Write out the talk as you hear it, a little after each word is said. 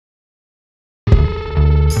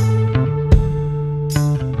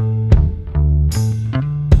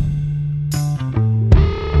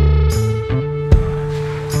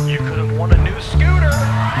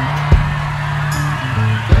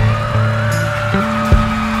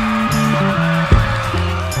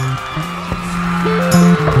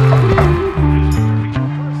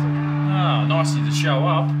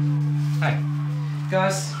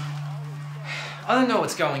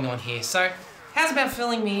what's going on here, so how's about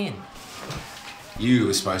filling me in? You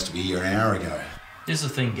were supposed to be here an hour ago. Here's the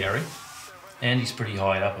thing, Gary. Andy's pretty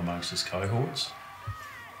high up amongst his cohorts.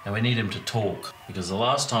 And we need him to talk, because the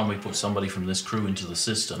last time we put somebody from this crew into the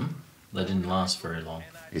system, they didn't last very long.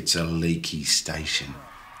 It's a leaky station.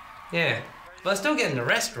 Yeah, but I still getting the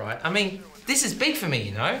rest, right? I mean, this is big for me,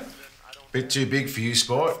 you know? Bit too big for you,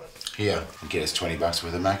 sport. Here, get us $20 worth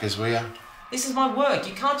of Maccas, will ya? This is my work.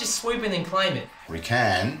 You can't just swoop in and claim it. We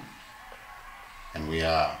can, and we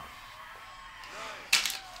are.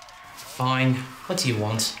 Fine. What do you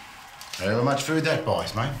want? However much food that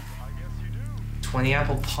buys, mate. 20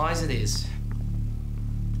 apple pies it is.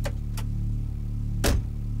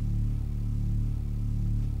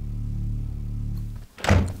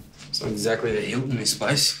 It's not exactly the Hilton, this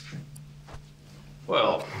place.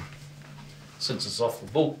 Well, since it's off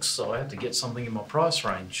the books, I had to get something in my price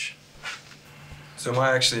range. So am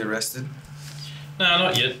I actually arrested? No,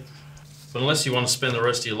 not yet. But unless you want to spend the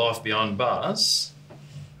rest of your life behind bars,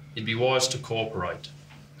 it'd be wise to cooperate.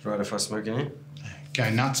 Right if I smoke in here?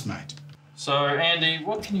 Go nuts, mate. So, Andy,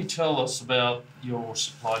 what can you tell us about your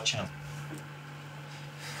supply chain?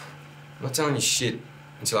 I'm not telling you shit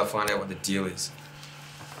until I find out what the deal is.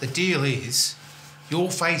 The deal is,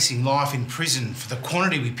 you're facing life in prison for the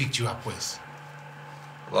quantity we picked you up with.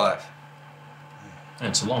 Life. And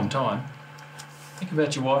it's a long time. Think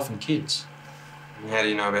about your wife and kids. And how do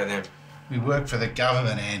you know about them? We work for the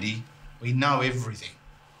government, Andy. We know everything.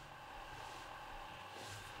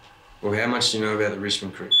 Well, how much do you know about the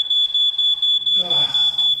Richmond crew?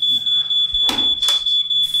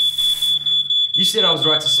 You said I was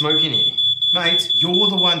right to smoke in here. Mate, you're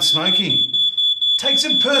the one smoking. Take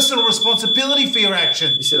some personal responsibility for your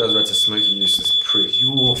actions. You said I was right to smoke, you useless prick.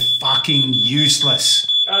 You're fucking useless.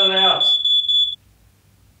 Cut it out.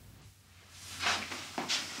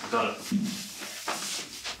 Got it.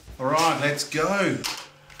 All right, let's go.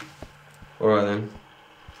 All right, then.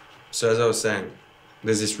 So as I was saying,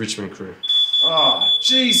 there's this Richmond crew. Oh,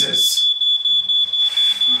 Jesus.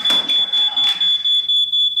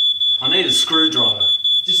 I need a screwdriver.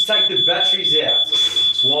 Just take the batteries out.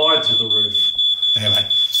 It's wired to the roof. There,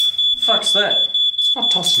 mate. Fuck's that? It's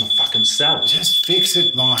not tossing a fucking salad. Just fix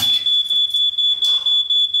it, Mike.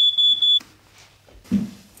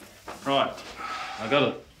 Right, I got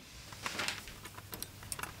it.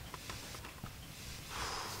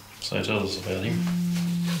 So tell us about him.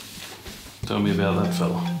 Tell me about that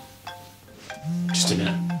fella. Just a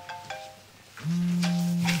minute.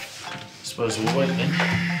 Suppose we'll wait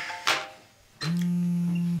then.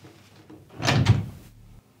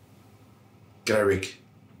 G'day, Rick.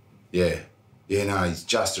 Yeah, no, he's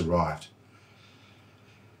just arrived.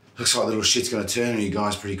 Looks like little shit's gonna turn on you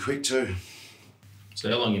guys pretty quick too. So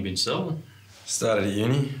how long you been selling? Started at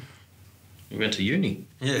uni. You went to uni?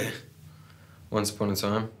 Yeah. Once upon a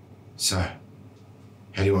time. So, how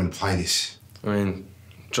do you want to play this? I mean,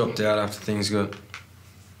 dropped out after things got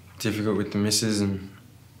difficult with the missus and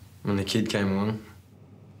when the kid came along.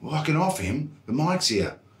 Well, I can offer him, but Mike's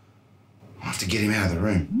here. I'll have to get him out of the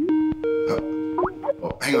room.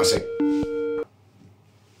 Oh, hang on a sec.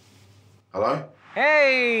 Hello?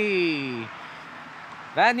 Hey!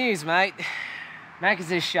 Bad news, mate. Macca's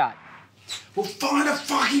is shut. Well, find a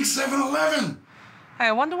fucking 7-Eleven! Hey,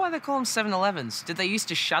 I wonder why they call them 7-Elevens. Did they used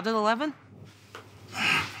to shut at 11?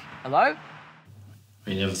 Hello?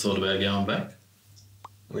 You never thought about going back?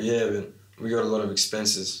 Well, yeah, but we got a lot of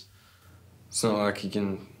expenses. It's not like you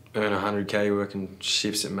can earn 100K working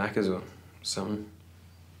shifts at Macca's or something.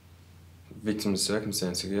 Victim of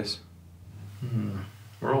circumstance, I guess.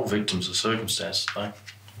 We're all victims of circumstances, mate.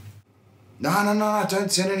 No,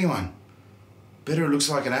 don't send anyone. Better it looks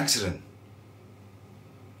like an accident.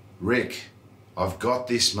 Rick, I've got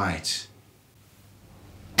this, mate.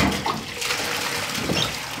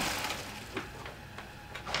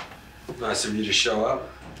 Nice of you to show up.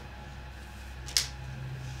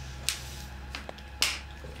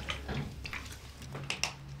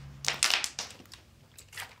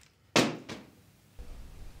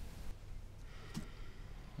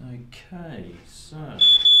 Okay, so...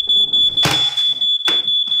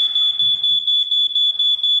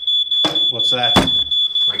 What's that?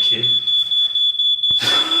 My kid.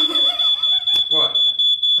 What?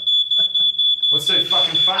 What's so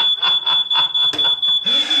fucking fun?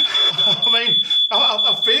 I mean,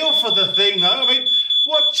 I feel for the thing, though. I mean,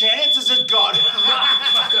 what chance has it got?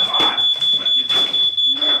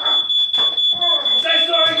 Say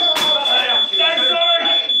sorry! Say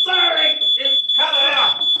sorry! Sorry! Cut it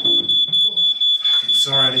out! Fucking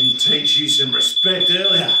sorry I didn't teach you some respect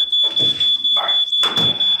earlier.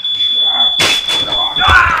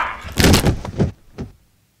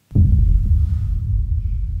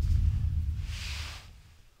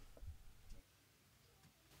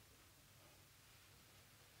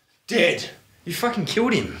 Dead. You fucking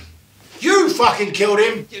killed him. You fucking killed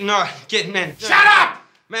him! No, man. Shut up!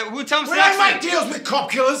 Man, we'll tell him We don't make deals with cop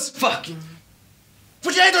killers! Fucking.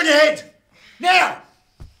 Put your hand on your head! Now!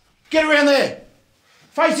 Get around there!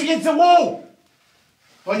 Face against the wall!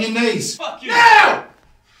 On your knees! Fuck you! Now!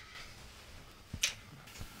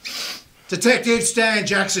 Detective Stan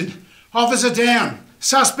Jackson. Officer down.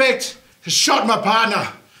 Suspect has shot my partner.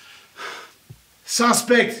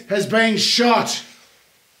 Suspect has been shot.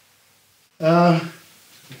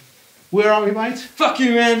 Where are we, mate? Fuck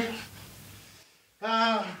you, man.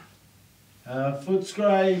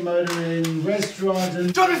 Footscray, motoring, restaurant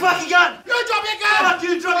and... Drop your fucking gun! You drop your gun! Fuck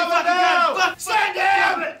you, drop your fucking gun! Fuck! Stand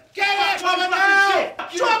down! Drop it! Get it! Drop Drop it your now!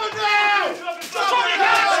 fucking shit! Drop it now! Drop it! Drop Drop it it!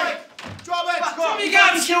 now! Drop it! Drop your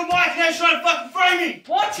gun! You killed Mike now, trying to fucking frame me!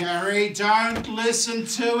 What? Gary, don't listen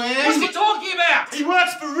to What's him. he talking about? He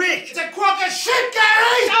works for Rick! It's a crock of shit,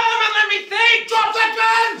 Gary! Tell him and let me think! Drop that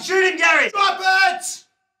gun! Shoot him, Gary! Drop it!